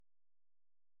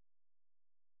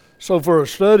So for a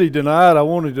study tonight, I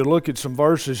wanted to look at some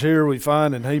verses here we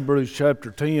find in Hebrews chapter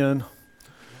 10.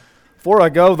 Before I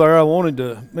go there, I wanted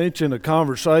to mention a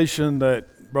conversation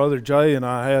that Brother Jay and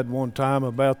I had one time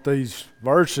about these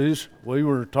verses. We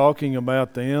were talking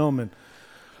about them, and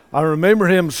I remember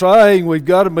him saying we've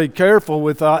got to be careful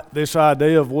with this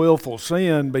idea of willful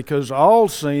sin, because all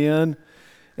sin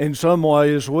in some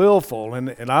way is willful,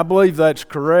 and I believe that's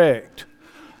correct.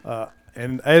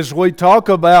 And as we talk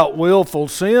about willful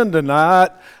sin tonight,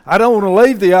 I don't want to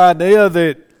leave the idea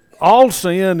that all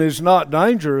sin is not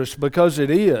dangerous, because it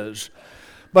is.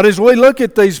 But as we look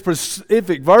at these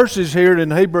specific verses here in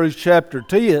Hebrews chapter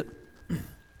 10,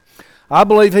 I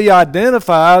believe he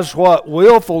identifies what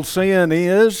willful sin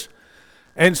is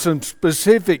and some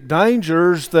specific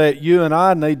dangers that you and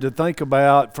I need to think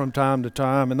about from time to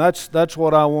time. And that's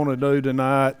what I want to do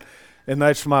tonight, and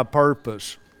that's my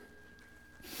purpose.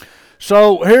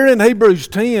 So here in Hebrews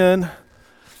 10,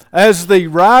 as the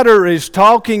writer is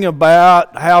talking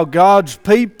about how God's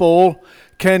people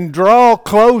can draw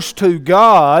close to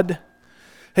God,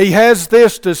 he has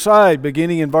this to say,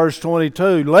 beginning in verse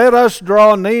 22. Let us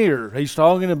draw near. He's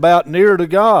talking about near to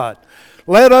God.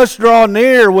 Let us draw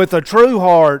near with a true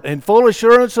heart and full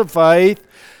assurance of faith,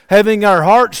 having our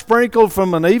hearts sprinkled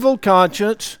from an evil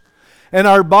conscience and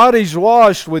our bodies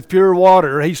washed with pure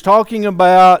water. He's talking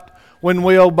about when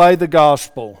we obey the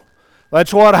gospel.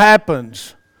 That's what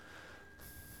happens.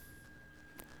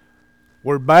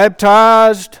 We're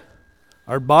baptized,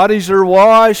 our bodies are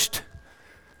washed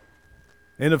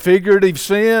in a figurative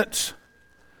sense,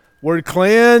 we're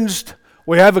cleansed,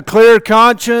 we have a clear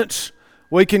conscience,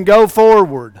 we can go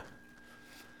forward.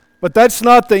 But that's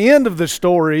not the end of the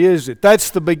story, is it?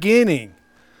 That's the beginning.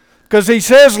 Because he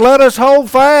says, let us hold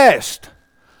fast.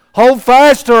 Hold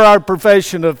fast to our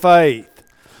profession of faith.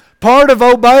 Part of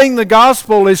obeying the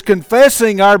gospel is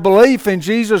confessing our belief in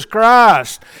Jesus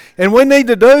Christ. And we need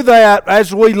to do that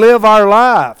as we live our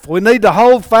life. We need to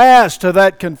hold fast to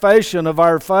that confession of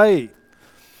our faith.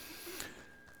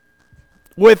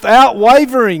 Without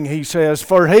wavering, he says,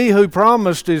 for he who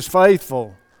promised is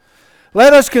faithful.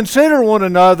 Let us consider one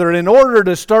another in order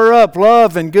to stir up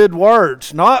love and good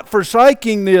works, not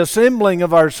forsaking the assembling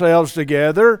of ourselves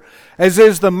together, as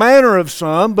is the manner of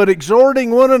some, but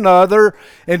exhorting one another,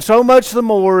 and so much the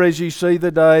more as you see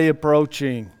the day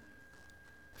approaching.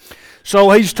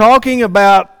 So he's talking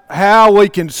about how we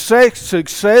can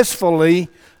successfully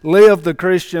live the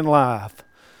Christian life.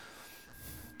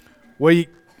 We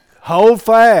hold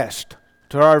fast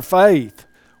to our faith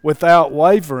without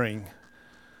wavering.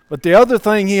 But the other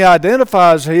thing he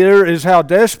identifies here is how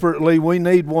desperately we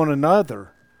need one another.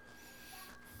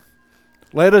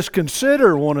 Let us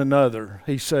consider one another,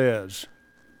 he says.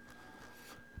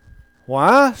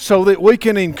 Why? So that we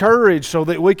can encourage, so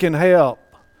that we can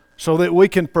help, so that we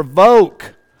can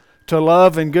provoke to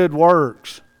love and good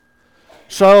works.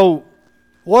 So,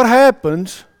 what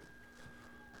happens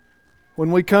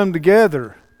when we come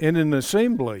together in an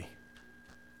assembly?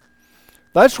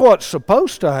 That's what's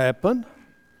supposed to happen.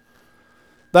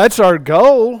 That's our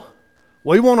goal.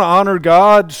 We want to honor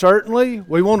God, certainly.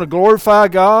 We want to glorify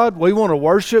God. We want to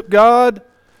worship God.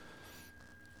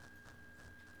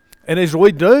 And as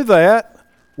we do that,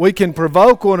 we can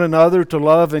provoke one another to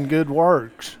love and good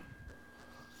works.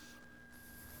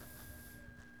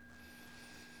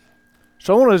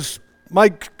 So I want to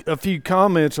make a few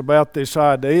comments about this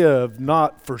idea of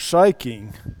not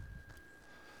forsaking.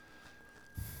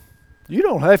 You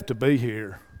don't have to be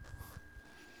here.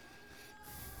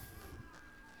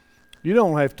 You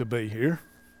don't have to be here.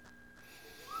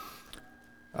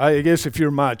 I guess if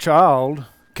you're my child,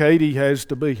 Katie has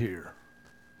to be here.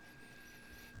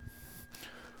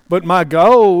 But my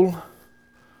goal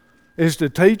is to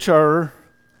teach her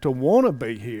to want to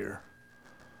be here.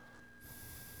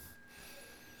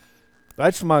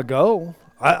 That's my goal.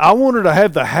 I want her to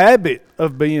have the habit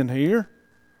of being here.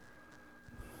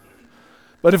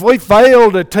 But if we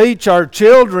fail to teach our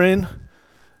children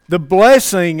the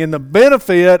blessing and the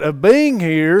benefit of being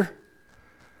here,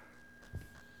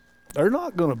 they're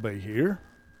not going to be here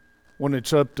when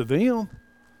it's up to them.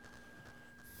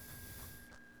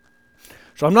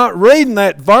 So I'm not reading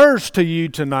that verse to you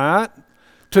tonight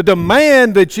to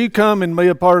demand that you come and be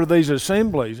a part of these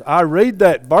assemblies. I read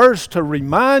that verse to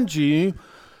remind you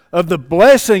of the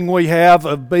blessing we have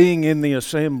of being in the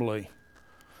assembly.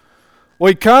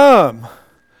 We come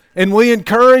and we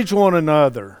encourage one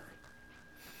another.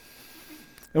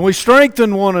 And we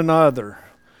strengthen one another.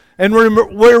 And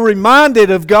we're reminded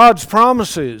of God's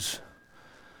promises.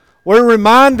 We're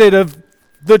reminded of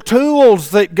the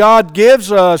tools that God gives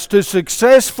us to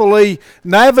successfully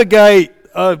navigate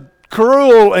a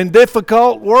cruel and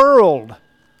difficult world.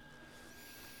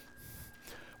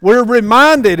 We're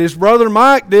reminded, as Brother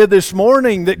Mike did this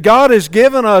morning, that God has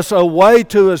given us a way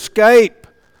to escape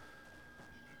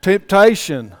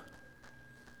temptation.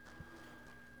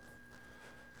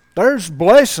 There's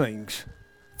blessings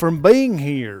from being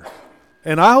here.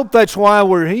 And I hope that's why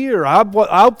we're here. I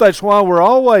hope that's why we're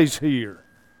always here.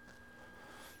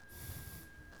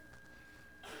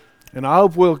 And I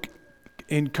hope we'll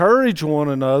encourage one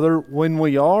another when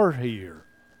we are here.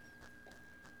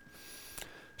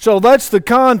 So that's the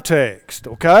context,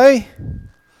 okay?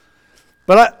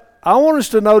 But I want us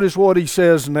to notice what he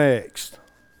says next.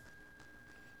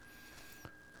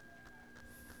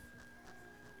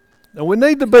 Now we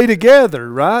need to be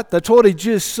together, right? That's what he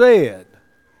just said.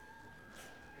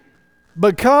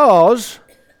 Because,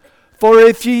 for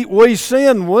if we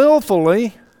sin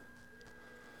willfully,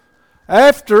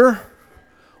 after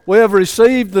we have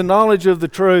received the knowledge of the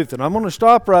truth. And I'm going to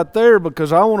stop right there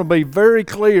because I want to be very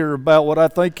clear about what I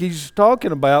think he's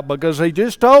talking about, because he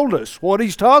just told us what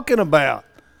he's talking about.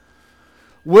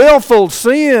 Willful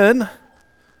sin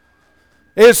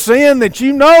is sin that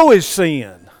you know is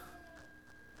sin.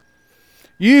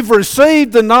 You've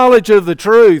received the knowledge of the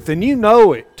truth and you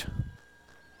know it.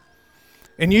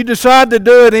 And you decide to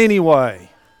do it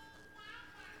anyway.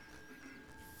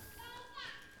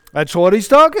 That's what he's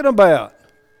talking about.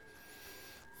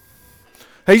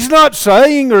 He's not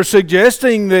saying or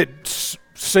suggesting that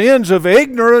sins of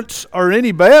ignorance are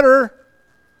any better.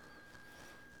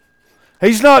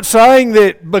 He's not saying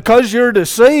that because you're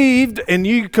deceived and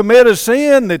you commit a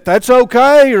sin that that's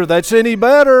okay or that's any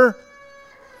better.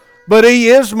 But he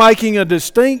is making a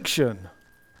distinction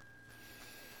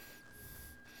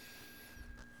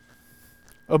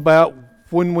about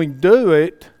when we do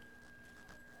it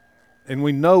and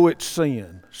we know it's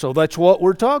sin. So that's what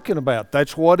we're talking about.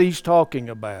 That's what he's talking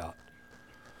about.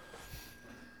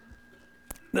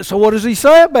 So what does he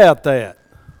say about that?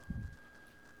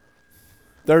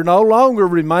 There no longer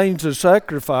remains a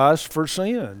sacrifice for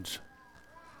sins,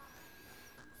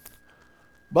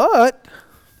 but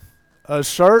a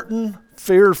certain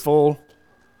fearful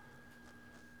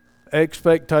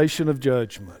expectation of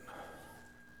judgment.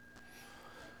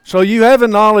 So you have a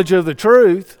knowledge of the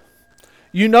truth.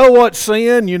 You know what's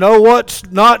sin, you know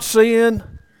what's not sin,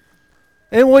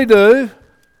 and we do,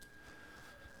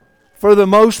 for the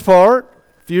most part.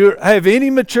 If you have any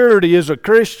maturity as a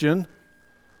Christian,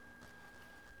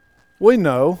 we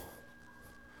know.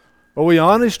 Are we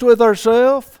honest with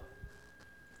ourselves?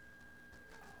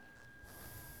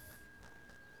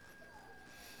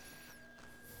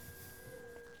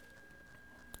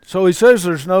 So he says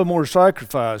there's no more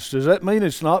sacrifice. Does that mean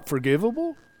it's not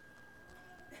forgivable?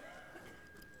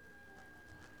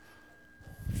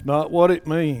 It's not what it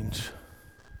means.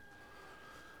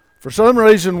 For some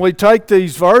reason, we take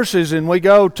these verses and we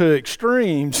go to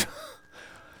extremes.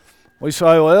 We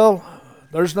say, well,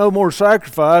 there's no more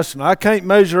sacrifice, and I can't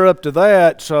measure up to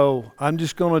that, so I'm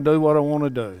just going to do what I want to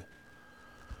do.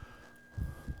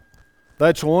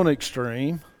 That's one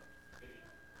extreme.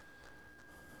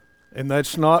 And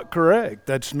that's not correct.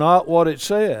 That's not what it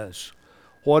says.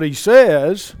 What he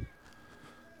says,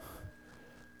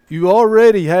 you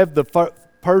already have the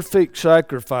perfect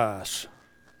sacrifice.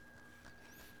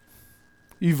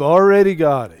 You've already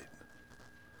got it.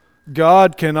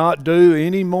 God cannot do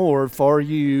any more for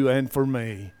you and for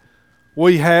me.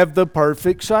 We have the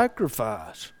perfect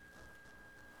sacrifice.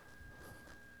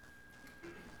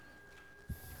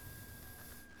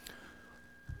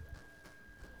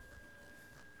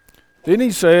 Then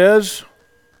he says,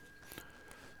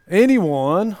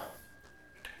 anyone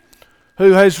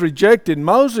who has rejected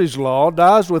Moses' law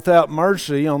dies without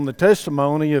mercy on the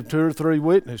testimony of 2 or 3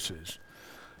 witnesses.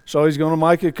 So he's going to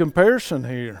make a comparison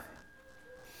here.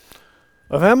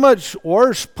 Of how much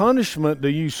worse punishment do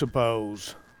you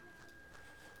suppose?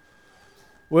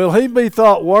 Will he be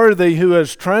thought worthy who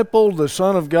has trampled the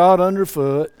Son of God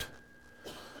underfoot,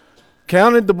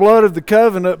 counted the blood of the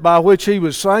covenant by which he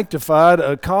was sanctified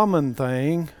a common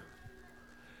thing,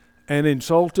 and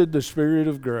insulted the Spirit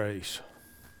of grace?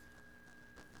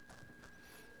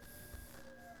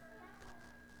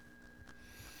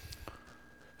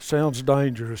 Sounds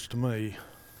dangerous to me.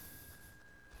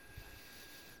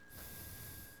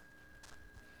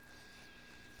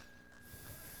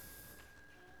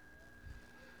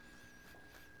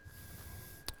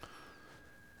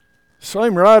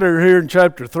 Same writer here in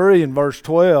chapter 3 and verse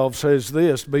 12 says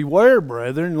this, beware,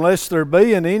 brethren, lest there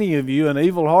be in any of you an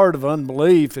evil heart of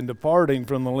unbelief in departing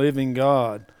from the living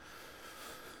God.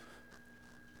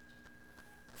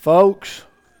 Folks,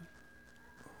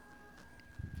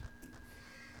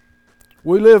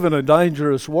 We live in a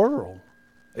dangerous world,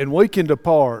 and we can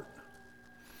depart.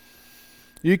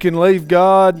 You can leave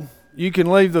God, you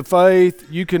can leave the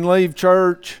faith, you can leave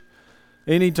church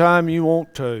anytime you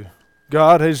want to.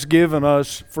 God has given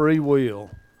us free will.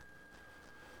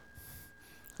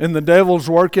 And the devil's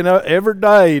working out every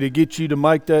day to get you to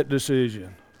make that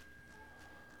decision.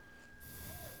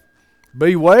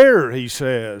 Beware, he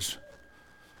says.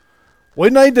 We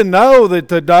need to know that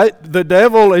the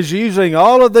devil is using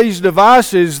all of these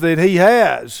devices that he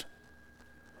has.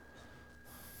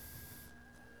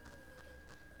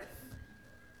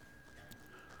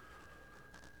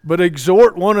 But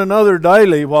exhort one another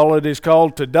daily while it is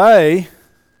called today.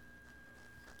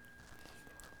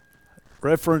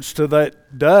 Reference to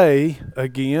that day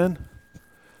again.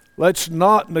 Let's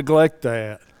not neglect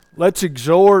that. Let's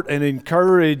exhort and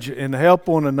encourage and help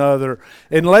one another.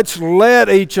 And let's let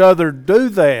each other do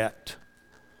that.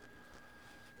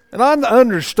 And I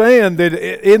understand that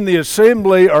in the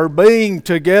assembly or being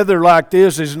together like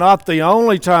this is not the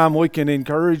only time we can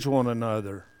encourage one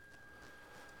another.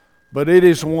 But it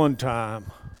is one time.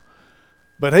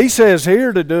 But he says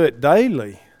here to do it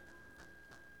daily.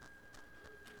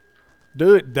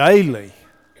 Do it daily.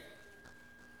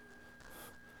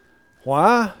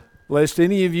 Why? Lest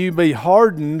any of you be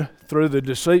hardened through the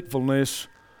deceitfulness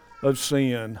of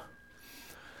sin.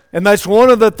 And that's one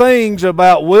of the things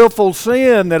about willful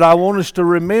sin that I want us to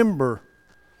remember.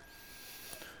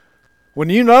 When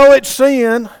you know it's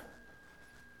sin,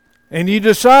 and you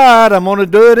decide, I'm going to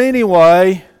do it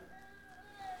anyway,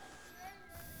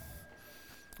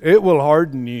 it will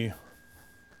harden you.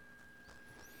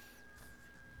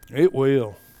 It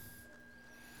will.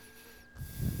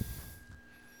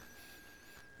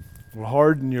 It will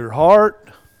harden your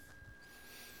heart.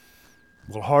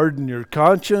 It will harden your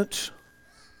conscience.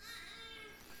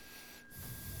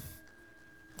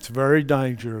 It's very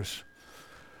dangerous.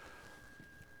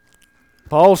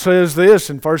 Paul says this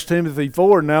in 1 Timothy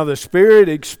 4, Now the Spirit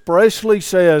expressly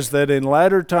says that in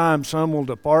latter times some will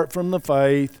depart from the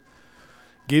faith,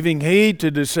 giving heed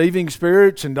to deceiving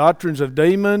spirits and doctrines of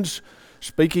demons,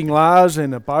 speaking lies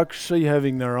and hypocrisy,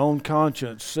 having their own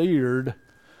conscience seared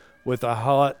with a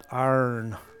hot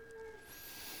iron.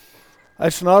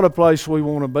 That's not a place we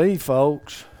want to be,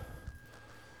 folks.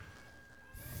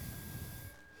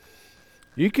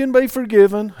 You can be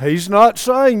forgiven. He's not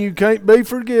saying you can't be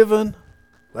forgiven.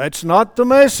 That's not the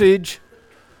message.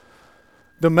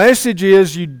 The message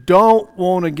is you don't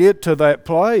want to get to that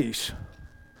place.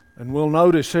 And we'll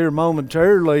notice here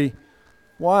momentarily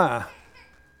why.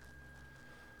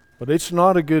 But it's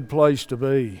not a good place to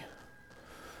be.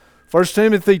 1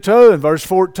 Timothy 2 and verse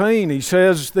 14, he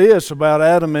says this about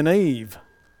Adam and Eve.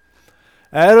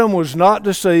 Adam was not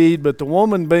deceived, but the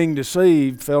woman being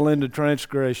deceived fell into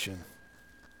transgression.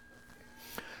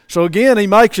 So again, he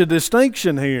makes a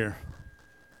distinction here.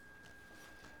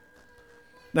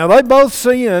 Now they both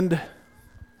sinned.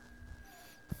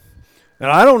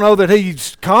 And I don't know that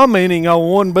he's commenting on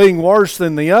one being worse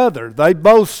than the other. They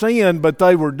both sinned, but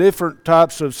they were different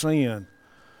types of sin.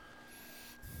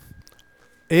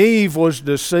 Eve was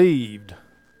deceived.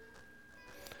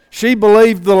 She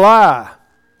believed the lie.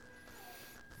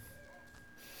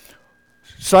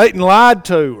 Satan lied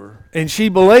to her, and she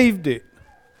believed it.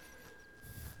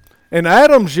 And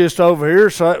Adam's just over here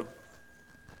saying,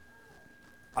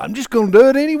 I'm just going to do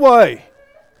it anyway.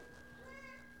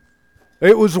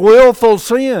 It was willful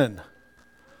sin.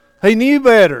 He knew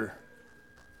better.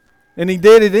 And he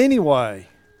did it anyway.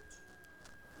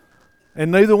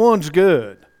 And neither one's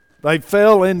good. They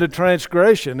fell into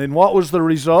transgression. And what was the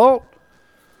result?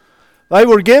 They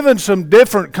were given some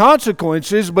different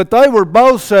consequences, but they were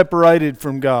both separated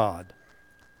from God.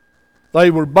 They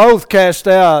were both cast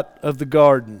out of the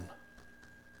garden.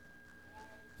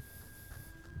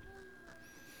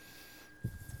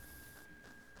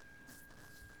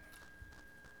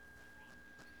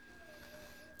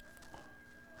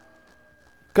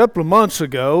 A couple of months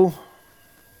ago,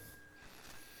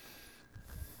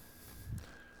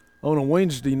 on a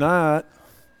Wednesday night,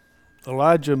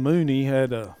 Elijah Mooney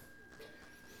had a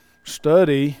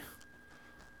study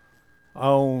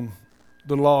on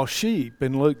the lost sheep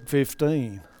in Luke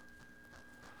 15.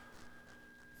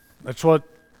 That's why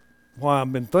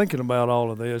I've been thinking about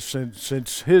all of this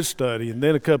since his study. And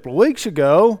then a couple of weeks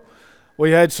ago,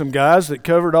 we had some guys that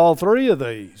covered all three of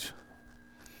these.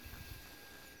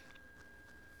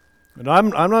 And I'm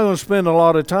not going to spend a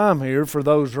lot of time here for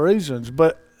those reasons,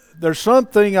 but there's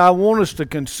something I want us to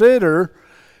consider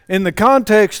in the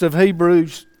context of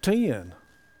Hebrews 10.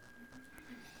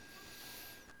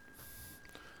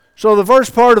 So the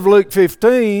first part of Luke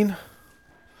 15,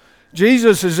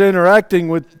 Jesus is interacting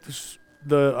with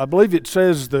I believe it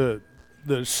says the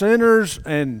sinners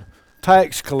and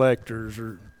tax collectors,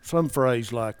 or some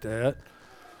phrase like that.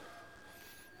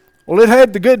 Well, it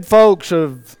had the good folks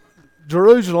of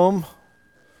Jerusalem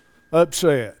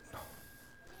upset.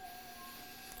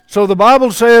 So the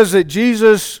Bible says that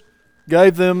Jesus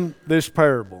gave them this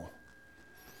parable.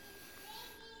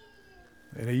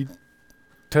 And he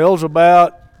tells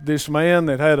about this man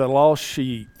that had a lost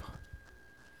sheep.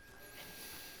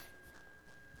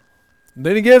 And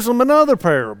then he gives them another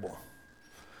parable.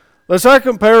 The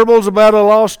second parable is about a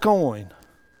lost coin.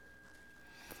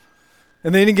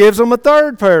 And then he gives them a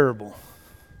third parable.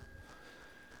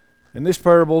 And this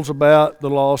parable is about the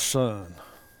lost son.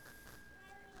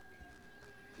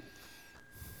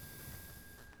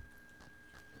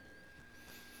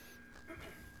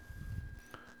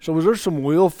 So was there some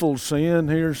willful sin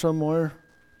here somewhere?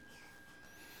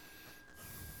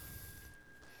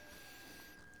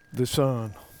 The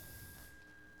son.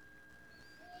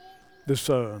 The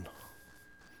son.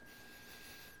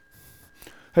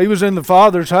 He was in the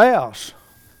Father's house.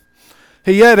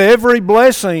 He had every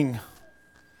blessing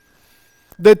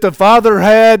that the Father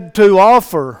had to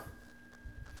offer.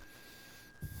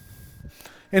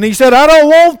 And he said, I don't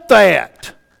want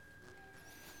that.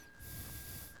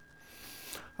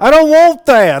 I don't want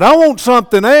that. I want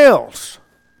something else.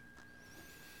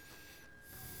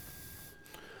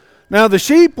 Now the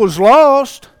sheep was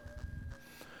lost.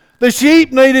 The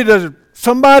sheep needed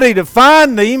somebody to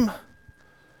find him.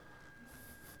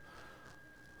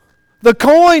 The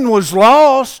coin was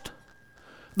lost.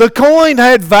 The coin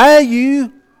had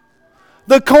value.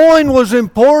 The coin was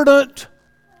important.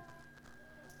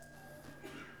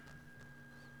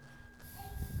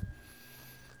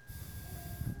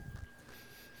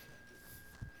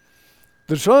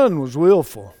 The son was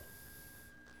willful,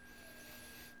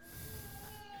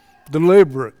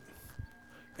 deliberate,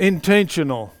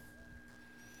 intentional,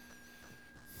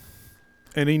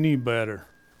 and he knew better.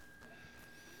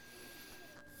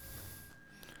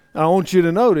 I want you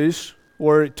to notice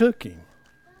where it took him.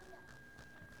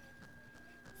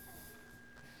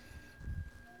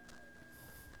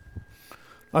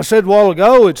 I said a while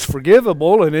ago it's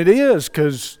forgivable, and it is,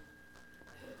 because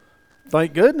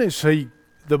thank goodness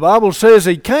the Bible says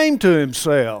he came to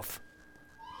himself.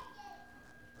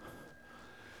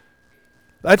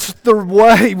 That's the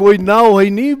way we know he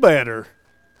knew better.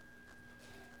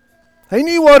 He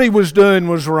knew what he was doing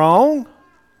was wrong.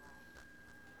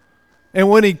 And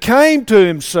when he came to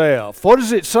himself, what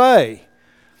does it say?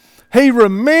 He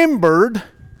remembered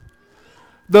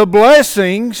the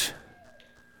blessings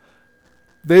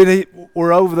that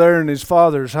were over there in his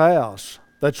Father's house.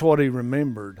 That's what he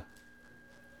remembered.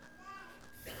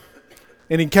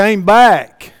 And he came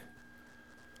back.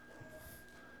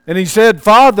 And he said,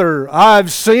 Father,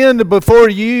 I've sinned before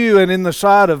you and in the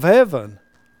sight of heaven.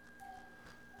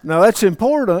 Now that's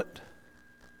important.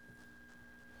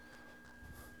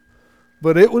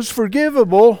 But it was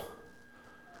forgivable.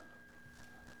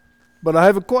 But I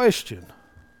have a question.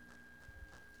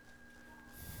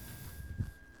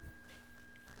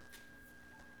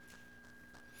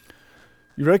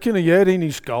 You reckon he had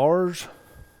any scars?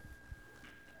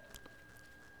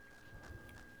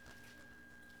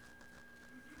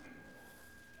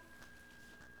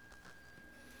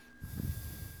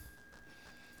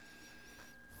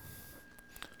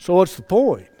 So what's the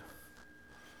point?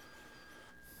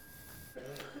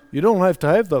 You don't have to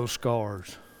have those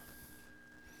scars.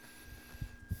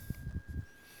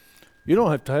 You don't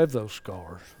have to have those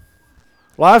scars.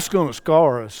 Life's going to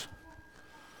scar us.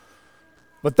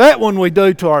 But that one we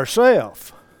do to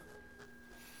ourselves.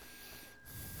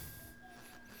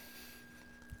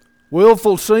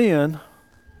 Willful sin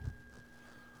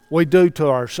we do to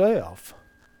ourselves.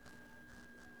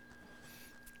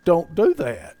 Don't do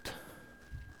that.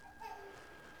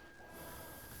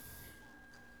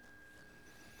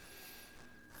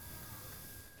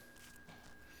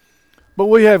 But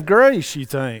we have grace, you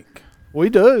think? We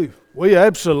do. We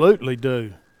absolutely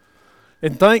do.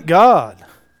 And thank God.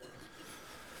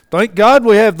 Thank God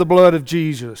we have the blood of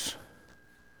Jesus.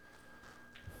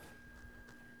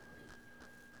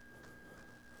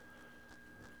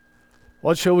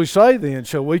 What shall we say then?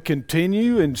 Shall we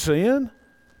continue in sin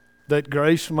that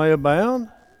grace may abound?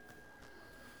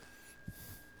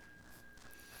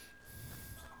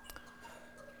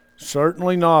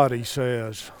 Certainly not, he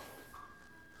says.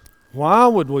 Why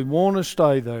would we want to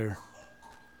stay there?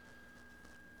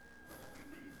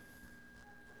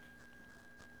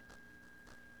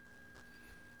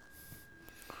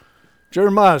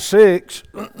 Jeremiah 6.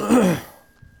 I'm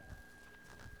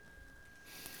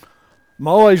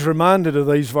always reminded of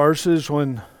these verses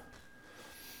when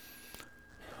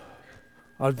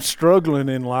I'm struggling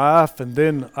in life, and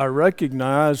then I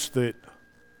recognize that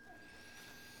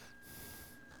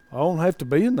I don't have to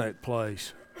be in that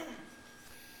place.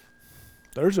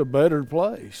 There's a better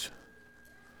place.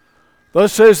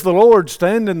 Thus says the Lord,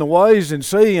 stand in the ways and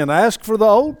see, and ask for the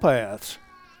old paths,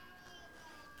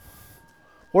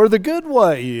 where the good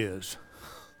way is.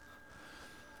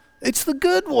 It's the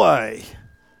good way.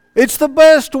 It's the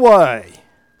best way.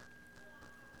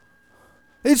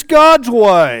 It's God's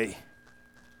way.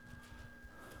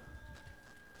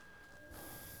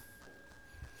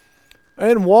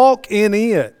 And walk in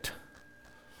it.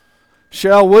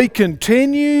 Shall we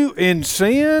continue in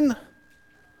sin?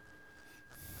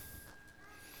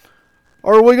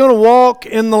 Or are we going to walk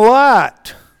in the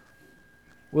light?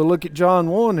 We'll look at John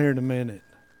 1 here in a minute.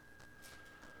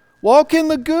 Walk in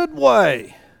the good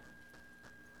way.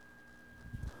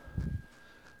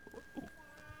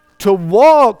 To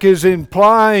walk is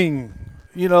implying,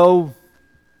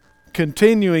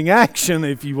 continuing action,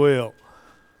 if you will.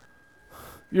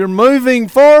 You're moving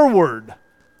forward.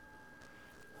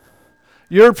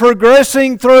 You're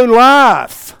progressing through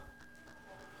life.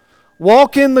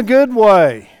 Walk in the good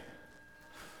way.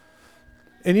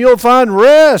 And you'll find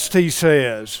rest, he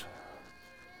says.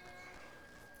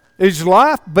 Is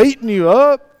life beating you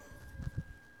up?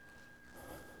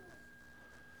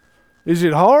 Is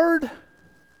it hard?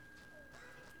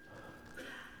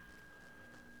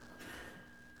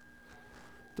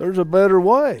 There's a better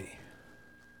way.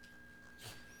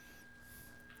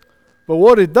 But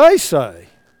what did they say?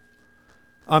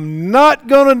 I'm not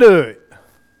going to do it.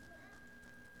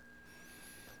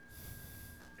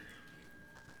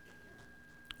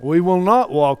 We will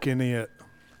not walk in it.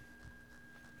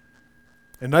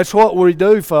 And that's what we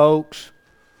do, folks,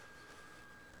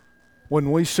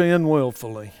 when we sin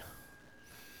willfully.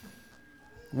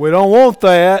 We don't want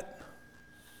that.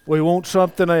 We want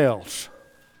something else.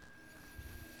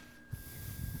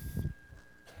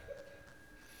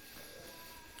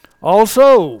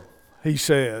 Also, he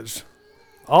says,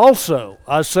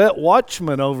 I set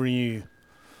watchmen over you.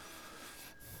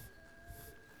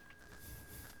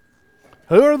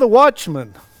 Who are the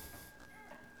watchmen?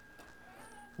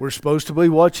 We're supposed to be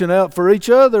watching out for each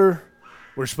other.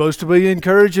 We're supposed to be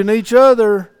encouraging each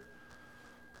other.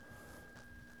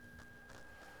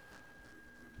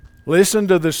 Listen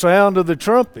to the sound of the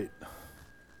trumpet,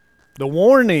 the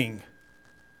warning.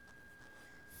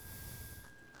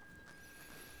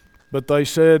 But they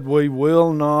said, we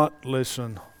will not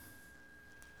listen.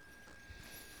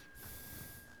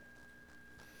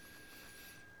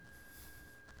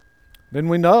 Then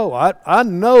we know. I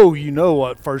know you know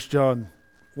what 1 John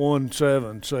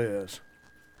 1:7 says.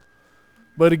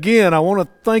 But again, I want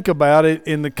to think about it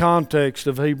in the context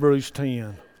of Hebrews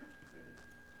 10.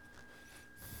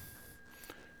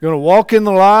 Going to walk in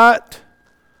the light,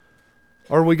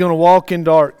 or are we going to walk in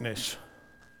darkness?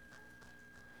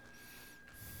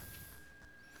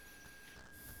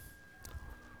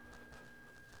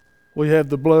 We have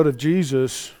the blood of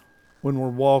Jesus when we're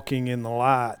walking in the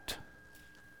light.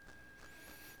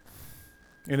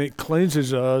 And it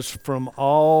cleanses us from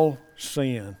all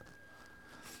sin,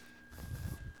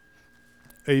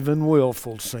 even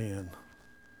willful sin.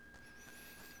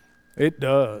 It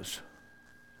does.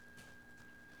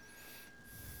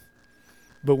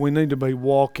 But we need to be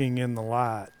walking in the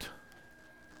light.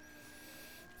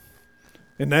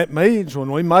 And that means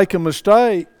when we make a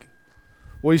mistake,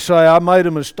 we say, I made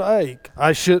a mistake.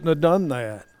 I shouldn't have done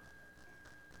that.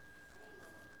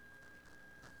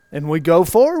 And we go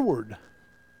forward.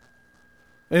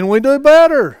 And we do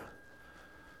better.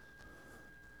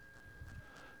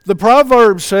 The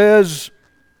proverb says,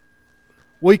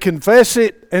 we confess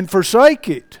it and forsake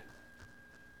it.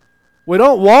 We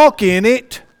don't walk in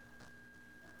it.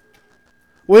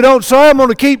 We don't say, I'm going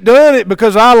to keep doing it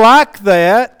because I like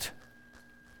that.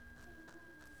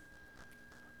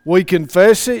 We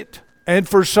confess it and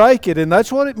forsake it. And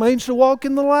that's what it means to walk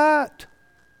in the light.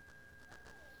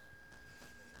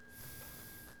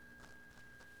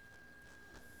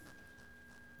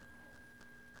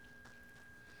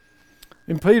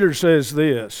 And Peter says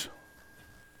this,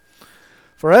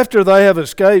 for after they have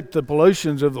escaped the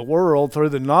pollutions of the world through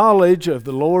the knowledge of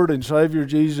the Lord and Savior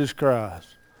Jesus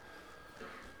Christ.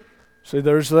 See,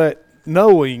 there's that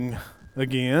knowing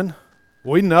again.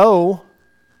 We know.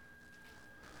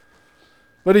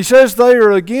 But he says they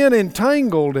are again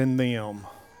entangled in them.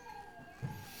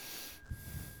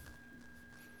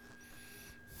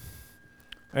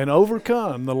 And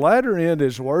overcome. The latter end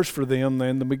is worse for them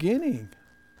than the beginning.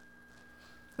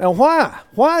 Now why?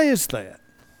 Why is that?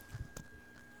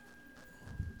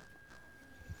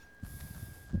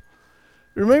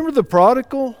 Remember the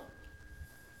prodigal?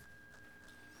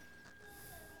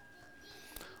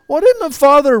 Why didn't the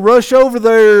father rush over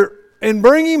there and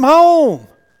bring him home?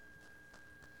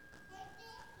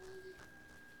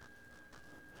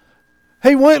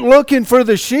 He went looking for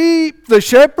the sheep. The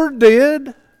shepherd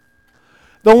did.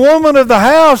 The woman of the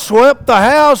house swept the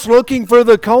house looking for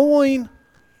the coin.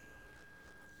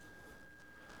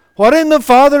 Why didn't the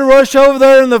father rush over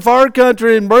there in the far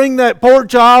country and bring that poor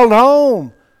child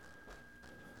home?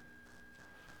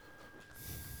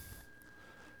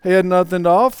 He had nothing to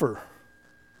offer.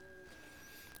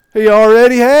 He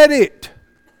already had it.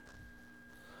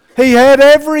 He had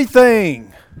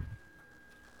everything.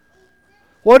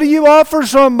 What do you offer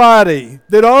somebody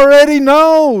that already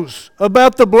knows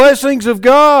about the blessings of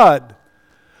God,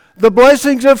 the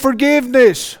blessings of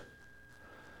forgiveness,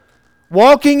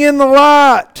 walking in the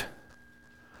light,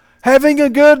 having a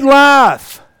good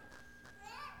life?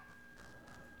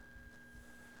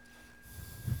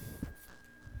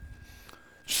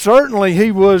 Certainly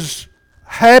he was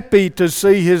happy to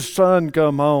see his son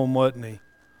come home, wasn't he?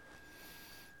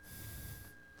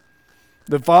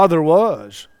 The father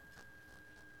was.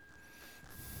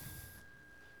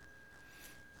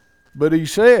 But he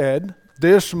said,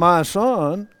 this my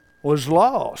son was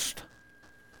lost.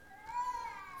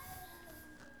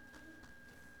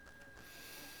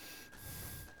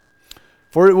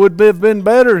 For it would have been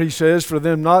better, he says, for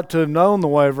them not to have known the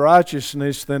way of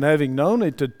righteousness than having known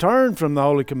it to turn from the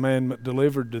holy commandment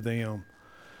delivered to them.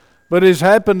 But it has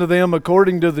happened to them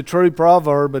according to the true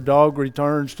proverb, a dog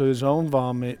returns to his own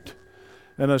vomit,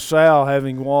 and a sow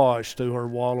having washed to her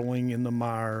wallowing in the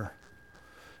mire.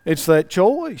 It's that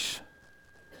choice.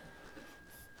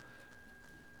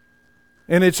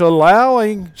 And it's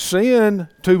allowing sin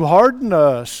to harden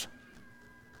us.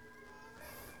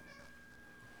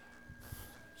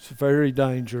 It's very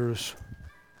dangerous.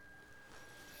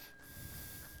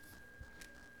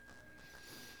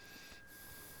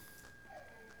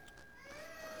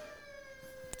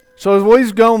 So as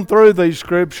we've gone through these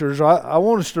scriptures, I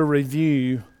want us to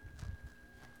review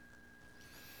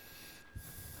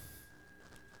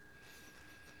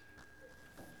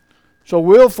So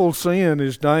willful sin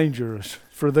is dangerous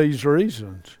for these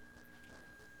reasons.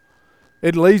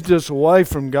 It leads us away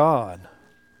from God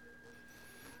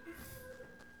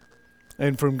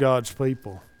and from God's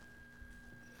people.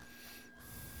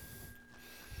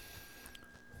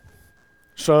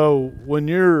 So when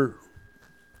you're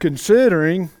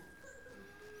considering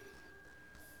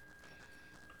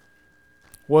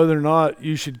whether or not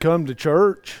you should come to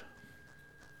church,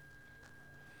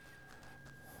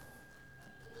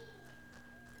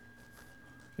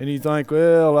 and you think,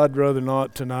 well, I'd rather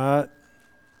not tonight,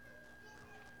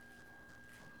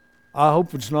 I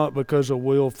hope it's not because of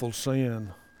willful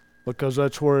sin, because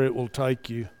that's where it will take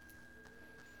you.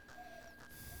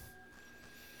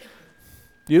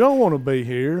 You don't want to be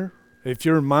here if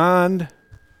your mind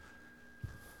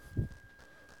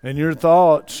and your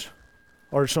thoughts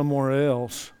are somewhere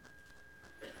else.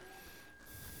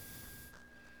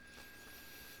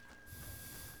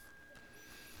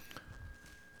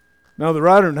 Now, the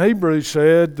writer in Hebrews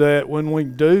said that when we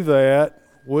do that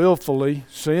willfully,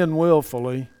 sin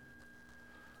willfully,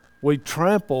 we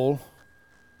trample,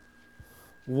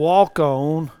 walk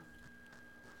on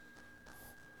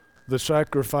the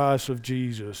sacrifice of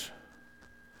Jesus.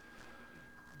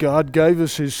 God gave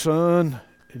us His Son,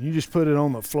 and you just put it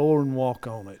on the floor and walk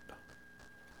on it.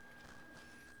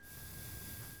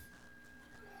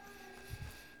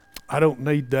 I don't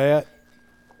need that.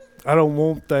 I don't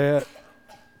want that.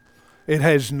 It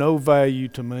has no value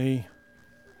to me.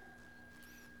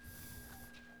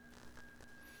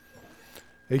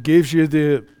 It gives you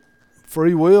the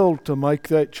free will to make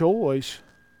that choice.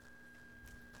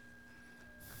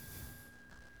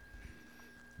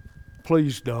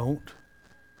 Please don't.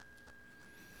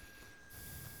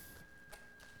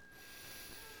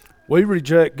 We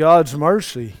reject God's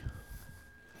mercy.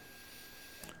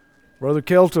 Brother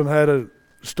Kelton had a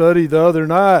study the other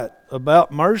night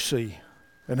about mercy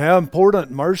and how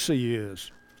important mercy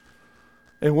is.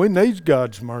 And we need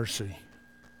God's mercy.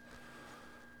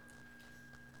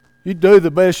 You do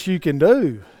the best you can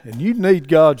do, and you need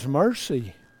God's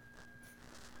mercy.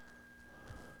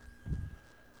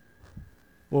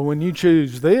 Well, when you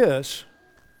choose this,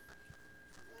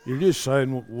 you're just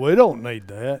saying, well, we don't need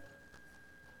that.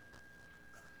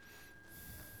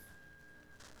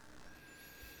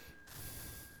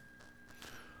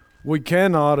 We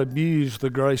cannot abuse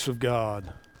the grace of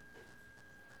God.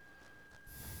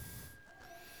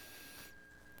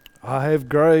 I have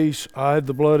grace, I have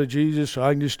the blood of Jesus, so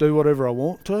I can just do whatever I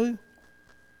want to?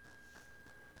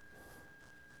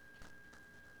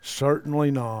 Certainly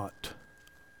not.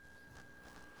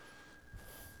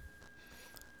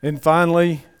 And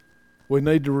finally, we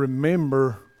need to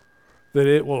remember that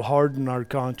it will harden our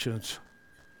conscience.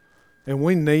 And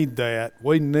we need that.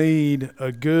 We need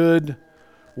a good,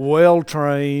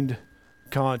 well-trained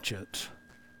conscience.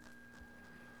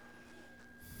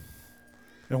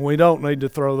 And we don't need to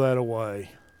throw that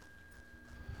away.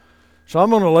 So I'm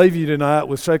going to leave you tonight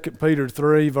with 2 Peter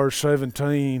 3, verse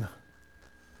 17.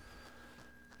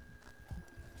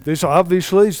 This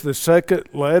obviously is the second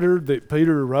letter that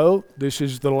Peter wrote. This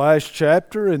is the last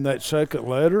chapter in that second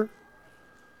letter.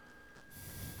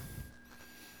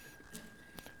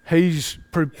 He's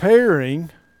preparing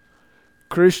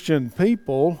Christian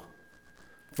people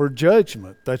for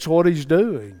judgment. That's what he's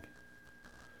doing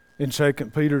in 2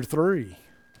 Peter 3.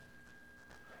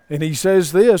 And he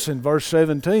says this in verse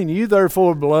 17, "You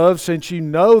therefore, beloved, since you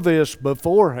know this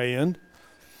beforehand,"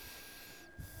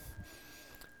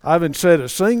 I haven't said a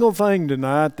single thing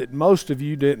tonight that most of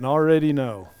you didn't already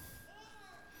know.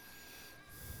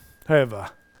 Have I?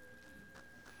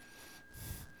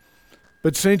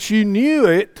 But since you knew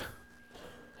it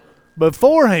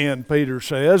beforehand, Peter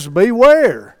says,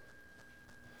 beware,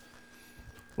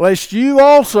 lest you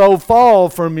also fall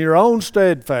from your own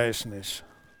steadfastness.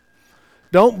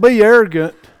 Don't be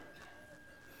arrogant.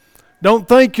 Don't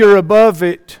think you're above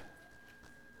it,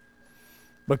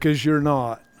 because you're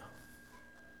not.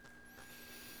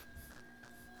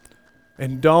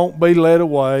 And don't be led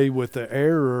away with the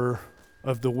error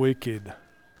of the wicked.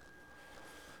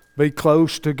 Be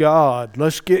close to God.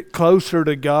 Let's get closer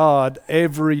to God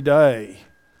every day.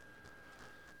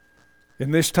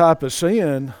 And this type of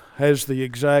sin has the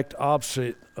exact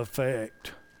opposite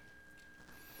effect.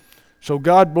 So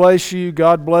God bless you.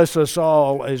 God bless us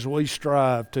all as we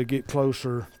strive to get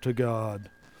closer to God.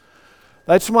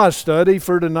 That's my study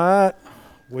for tonight.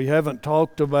 We haven't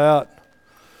talked about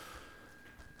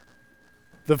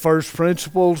the first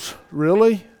principles,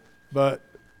 really, but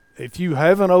if you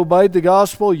haven't obeyed the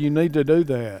gospel, you need to do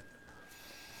that.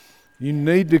 You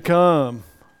need to come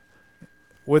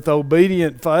with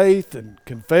obedient faith and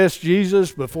confess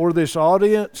Jesus before this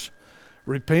audience,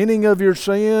 repenting of your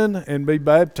sin, and be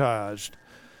baptized.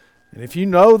 And if you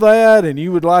know that and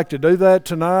you would like to do that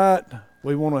tonight,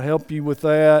 we want to help you with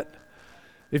that.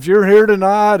 If you're here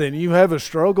tonight and you have a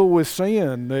struggle with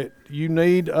sin that you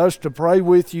need us to pray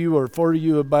with you or for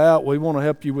you about, we want to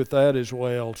help you with that as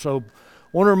well. So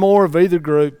one or more of either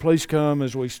group, please come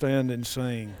as we stand and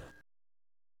sing.